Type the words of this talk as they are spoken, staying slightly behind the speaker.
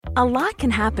A lot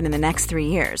can happen in the next 3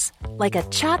 years. Like a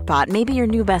chatbot may be your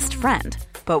new best friend.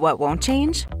 But what won't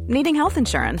change? Needing health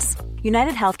insurance.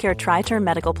 United Healthcare Tri-Term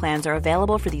Medical Plans are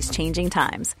available for these changing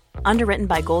times. Underwritten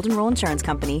by Golden Rule Insurance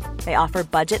Company, they offer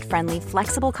budget-friendly,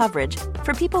 flexible coverage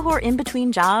for people who are in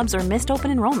between jobs or missed open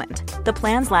enrollment. The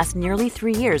plans last nearly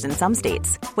 3 years in some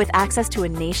states, with access to a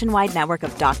nationwide network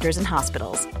of doctors and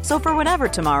hospitals. So for whatever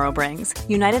tomorrow brings,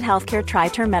 United Healthcare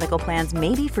Tri-Term Medical Plans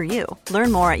may be for you.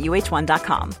 Learn more at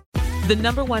uh1.com. The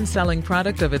number one selling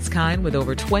product of its kind with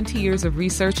over 20 years of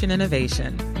research and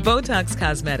innovation. Botox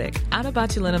Cosmetic,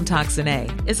 onabotulinum toxin A,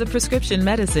 is a prescription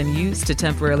medicine used to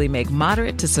temporarily make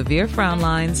moderate to severe frown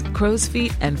lines, crow's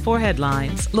feet, and forehead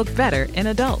lines look better in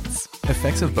adults.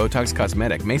 Effects of Botox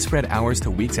Cosmetic may spread hours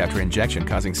to weeks after injection,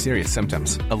 causing serious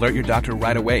symptoms. Alert your doctor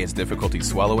right away as difficulty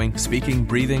swallowing, speaking,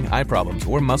 breathing, eye problems,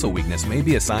 or muscle weakness may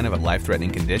be a sign of a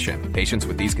life-threatening condition. Patients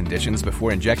with these conditions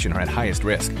before injection are at highest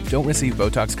risk. Don't receive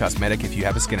Botox Cosmetic if you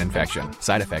have a skin infection.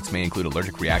 Side effects may include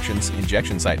allergic reactions,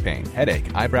 injection site pain, headache,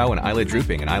 eyebrow and eyelid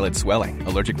drooping, and eyelid swelling.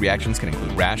 Allergic reactions can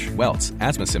include rash, welts,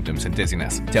 asthma symptoms, and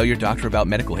dizziness. Tell your doctor about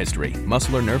medical history,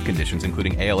 muscle or nerve conditions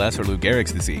including ALS or Lou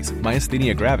Gehrig's disease,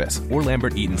 myasthenia gravis, or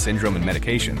Lambert-Eaton syndrome, and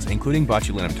medications, including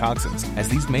botulinum toxins, as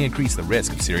these may increase the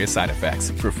risk of serious side effects.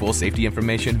 For full safety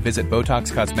information, visit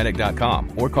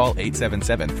BotoxCosmetic.com or call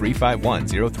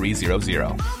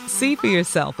 877-351-0300. See for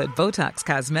yourself at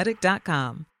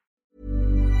BotoxCosmetic.com.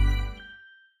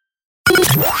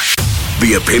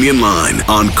 The Opinion Line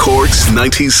on Cork's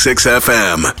 96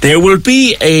 FM. There will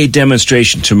be a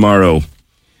demonstration tomorrow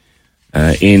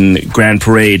in Grand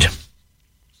Parade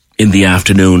in the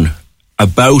afternoon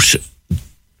about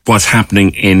what's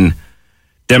happening in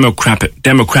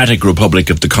Democratic Republic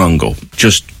of the Congo,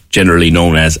 just generally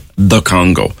known as the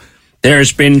Congo.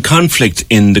 There's been conflict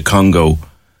in the Congo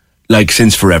like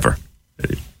since forever.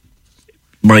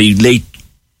 My late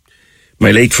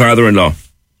father-in-law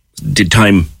did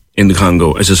time in the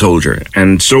Congo as a soldier,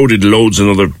 and so did loads of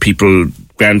other people,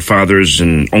 grandfathers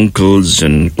and uncles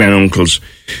and granduncles.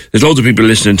 There's loads of people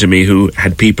listening to me who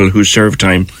had people who served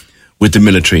time with the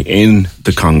military in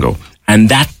the Congo. And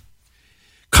that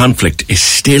conflict is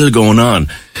still going on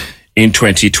in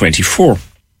 2024.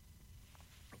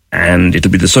 And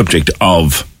it'll be the subject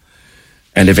of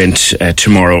an event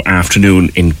tomorrow afternoon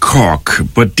in Cork.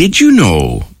 But did you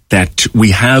know that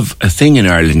we have a thing in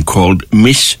Ireland called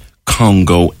Miss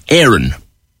Congo Eireann?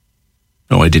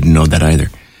 No, I didn't know that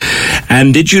either.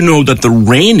 And did you know that the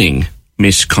reigning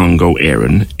Miss Congo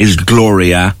Eireann is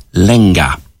Gloria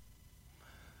Lenga?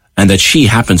 And that she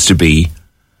happens to be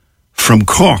from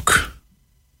Cork.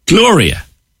 Gloria,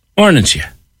 aren't you?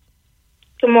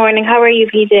 Good morning. How are you,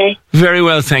 PJ? Very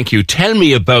well, thank you. Tell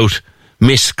me about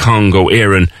Miss Congo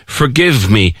Eireann. Forgive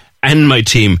me and my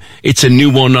team. It's a new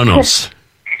one on us.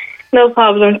 No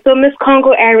problem. So Miss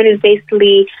Congo Eireann is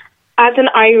basically, as an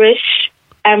Irish,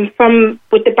 from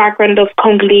with the background of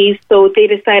Congolese, so they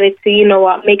decided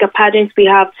to, make a pageant. We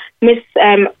have Miss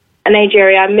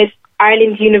Nigeria, Miss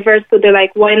Ireland Universe, so they're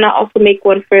like, why not also make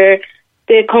one for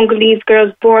the Congolese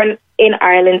girls born in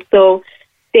Ireland? So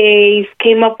they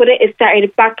came up with it. It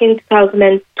started back in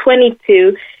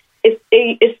 2022. It's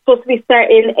supposed to be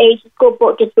starting ages ago,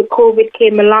 but just the COVID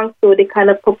came along, so they kind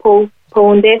of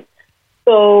postponed it.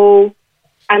 So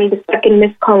I'm the second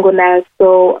Miss Congo now.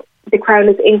 So the crown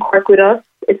is in Cork with us.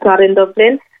 It's not in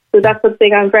Dublin. So that's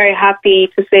something I'm very happy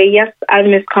to say. Yes,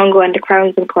 I'm Miss Congo and the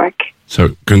crown's in Cork.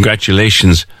 So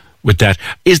congratulations with that.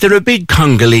 Is there a big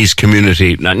Congolese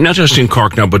community, not just in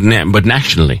Cork now, but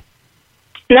nationally?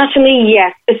 Nationally,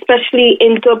 yes, especially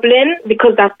in Dublin,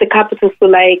 because that's the capital,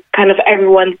 so kind of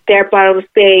everyone's there. But I would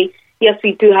say, yes,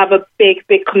 we do have a big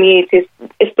community,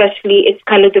 especially it's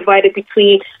kind of divided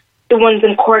between the ones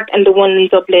in Cork and the one in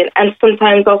Dublin. And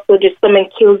sometimes also just some in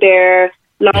Kildare,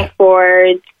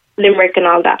 Longford, Limerick and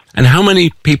all that. And how many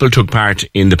people took part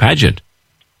in the pageant?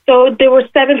 So there were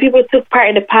 7 people who took part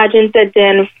in the pageant, and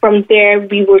then from there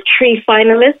we were 3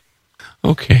 finalists.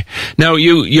 Okay. Now,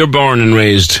 you're born and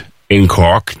raised in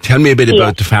Cork. Tell me a bit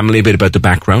about the family, a bit about the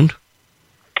background.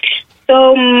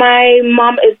 So my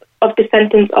mom is of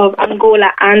descendants of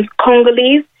Angola and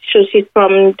Congolese. So she's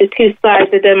from the 2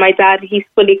 sides. And then my dad, he's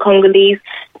fully Congolese.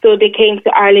 So they came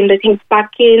to Ireland, I think,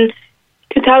 back in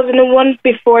 2001,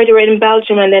 before they were in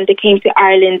Belgium, and then they came to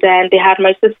Ireland, and they had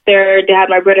my sister, they had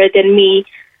my brother, then me.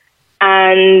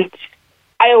 And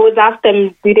I always asked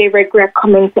them, do they regret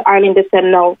coming to Ireland? They said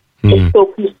no. It's so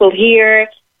peaceful here.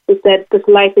 They said this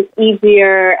life is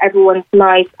easier, everyone's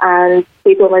nice, and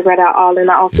they don't regret at all. And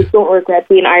I also don't regret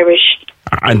being Irish.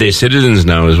 And they're citizens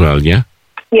now as well, yeah?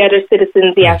 Yeah, they're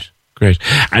citizens, yeah. Great.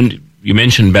 And you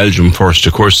mentioned Belgium first.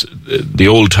 Of course, the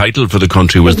old title for the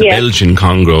country was the Belgian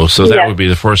Congo, so that would be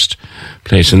the first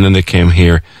place, and then they came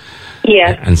here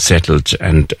and settled,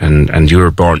 and you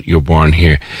were born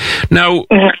here. Now,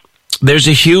 there's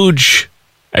a huge,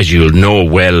 as you'll know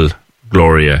well,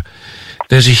 Gloria,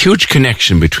 there's a huge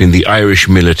connection between the Irish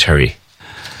military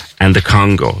and the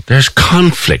Congo. There's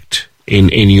conflict in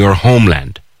your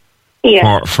homeland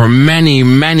for many,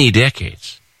 many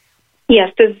decades.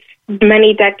 Yes, there's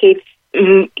many decades.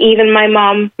 Even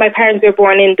my parents were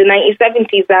born in the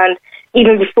 1970s, and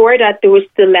even before that there was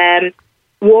still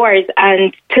wars,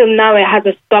 and till now it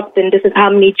hasn't stopped, and this is how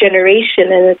many generations,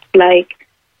 and it's like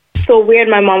so weird.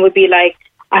 My mom would be like,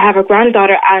 I have a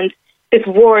granddaughter and this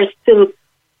war is still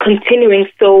continuing,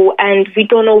 so, and we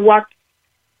don't know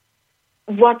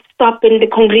what's stopping the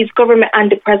Congolese government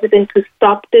and the president to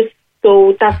stop this.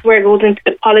 So that's where it goes into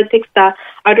the politics that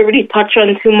I don't really touch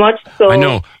on too much. So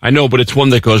I know, but it's one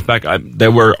that goes back.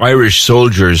 There were Irish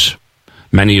soldiers,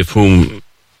 many of whom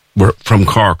were from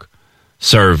Cork,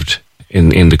 served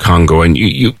in the Congo, and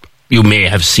you may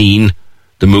have seen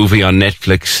the movie on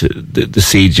Netflix, the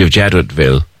Siege of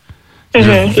Jadotville. There's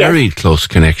a very close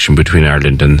connection between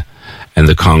Ireland and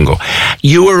the Congo.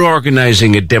 You were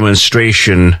organising a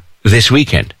demonstration this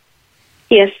weekend.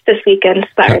 Yes, this weekend,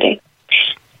 Saturday.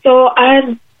 So as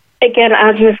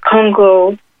Miss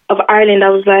Congo of Ireland, I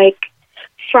was like,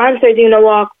 France are doing a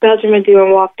walk, Belgium are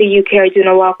doing a walk, the UK are doing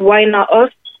a walk. Why not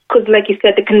us? Because like you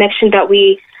said, the connection that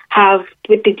we have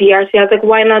with the DRC, I was like,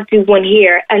 why not do one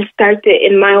here and start it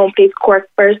in my home place, Cork,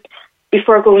 first,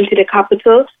 before going to the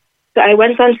capital. So I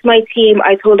went on to my team,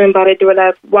 I told them about it. They were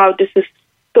like, wow, this is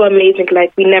so amazing.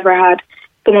 Like, we never had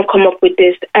someone come up with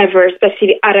this ever,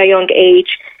 especially at a young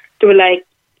age. They were like,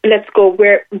 let's go,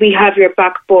 we have your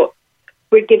back, but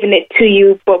we're giving it to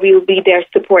you, but we will be there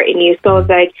supporting you. So I was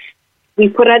like, we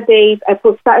put our days, I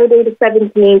put Saturday the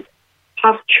 17th,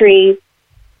 3:30,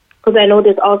 because I know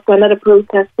there's also another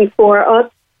protest before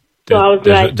us. So I was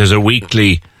like, there's a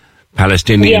weekly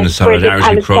Palestinian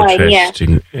solidarity protest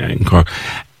in Cork.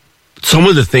 Some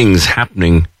of the things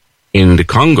happening in the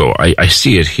Congo, I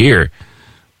see it here.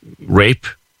 Rape,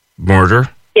 murder,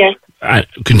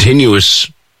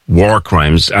 continuous war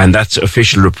crimes, and that's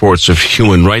official reports of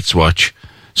Human Rights Watch.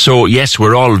 So, yes,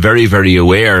 we're all very, very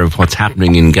aware of what's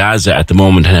happening in Gaza at the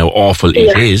moment and how awful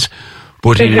it is,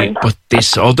 but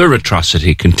this other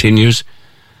atrocity continues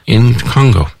in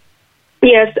Congo.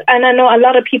 Yes, and I know a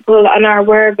lot of people are not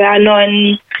aware of it. I know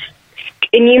in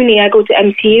uni, I go to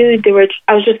MTU,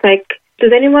 I was just like,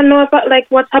 does anyone know about like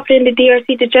what's happening in the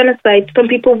DRC, the genocide? Some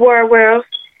people were aware of,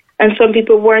 and some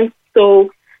people weren't. So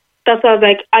that's why I was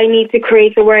like, I need to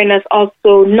create awareness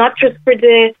also, not just for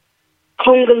the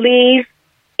Congolese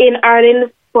in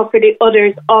Ireland, but for the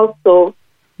others also.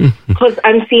 Because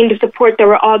I'm seeing the support that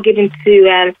we're all giving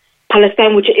to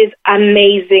Palestine, which is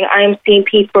amazing. I am seeing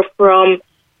people from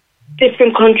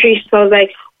different countries. So I was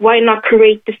like, why not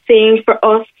create the same for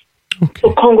us? Okay.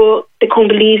 So the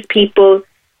Congolese people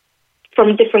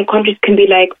from different countries can be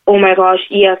like, oh my gosh,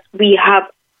 yes, we have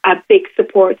a big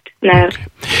support now. Okay.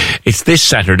 It's this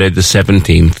Saturday, the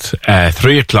 17th,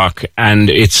 3:00, and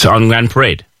it's on Grand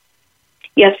Parade.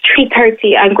 Yes,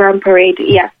 3:30 on Grand Parade,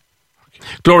 yes.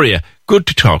 Gloria, good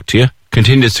to talk to you.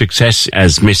 Continued success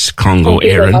as Miss Congo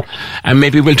Eireann, and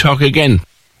maybe we'll talk again.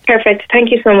 Perfect.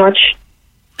 Thank you so much.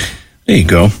 There you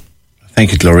go.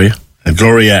 Thank you, Gloria.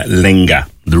 Gloria Lenga,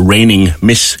 the reigning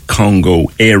Miss Congo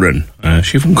Eireann.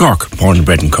 She's from Cork, born and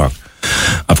bred in Cork,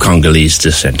 of Congolese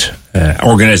descent.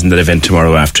 Organising that event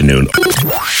tomorrow afternoon.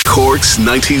 Cork's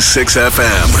 96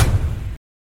 FM.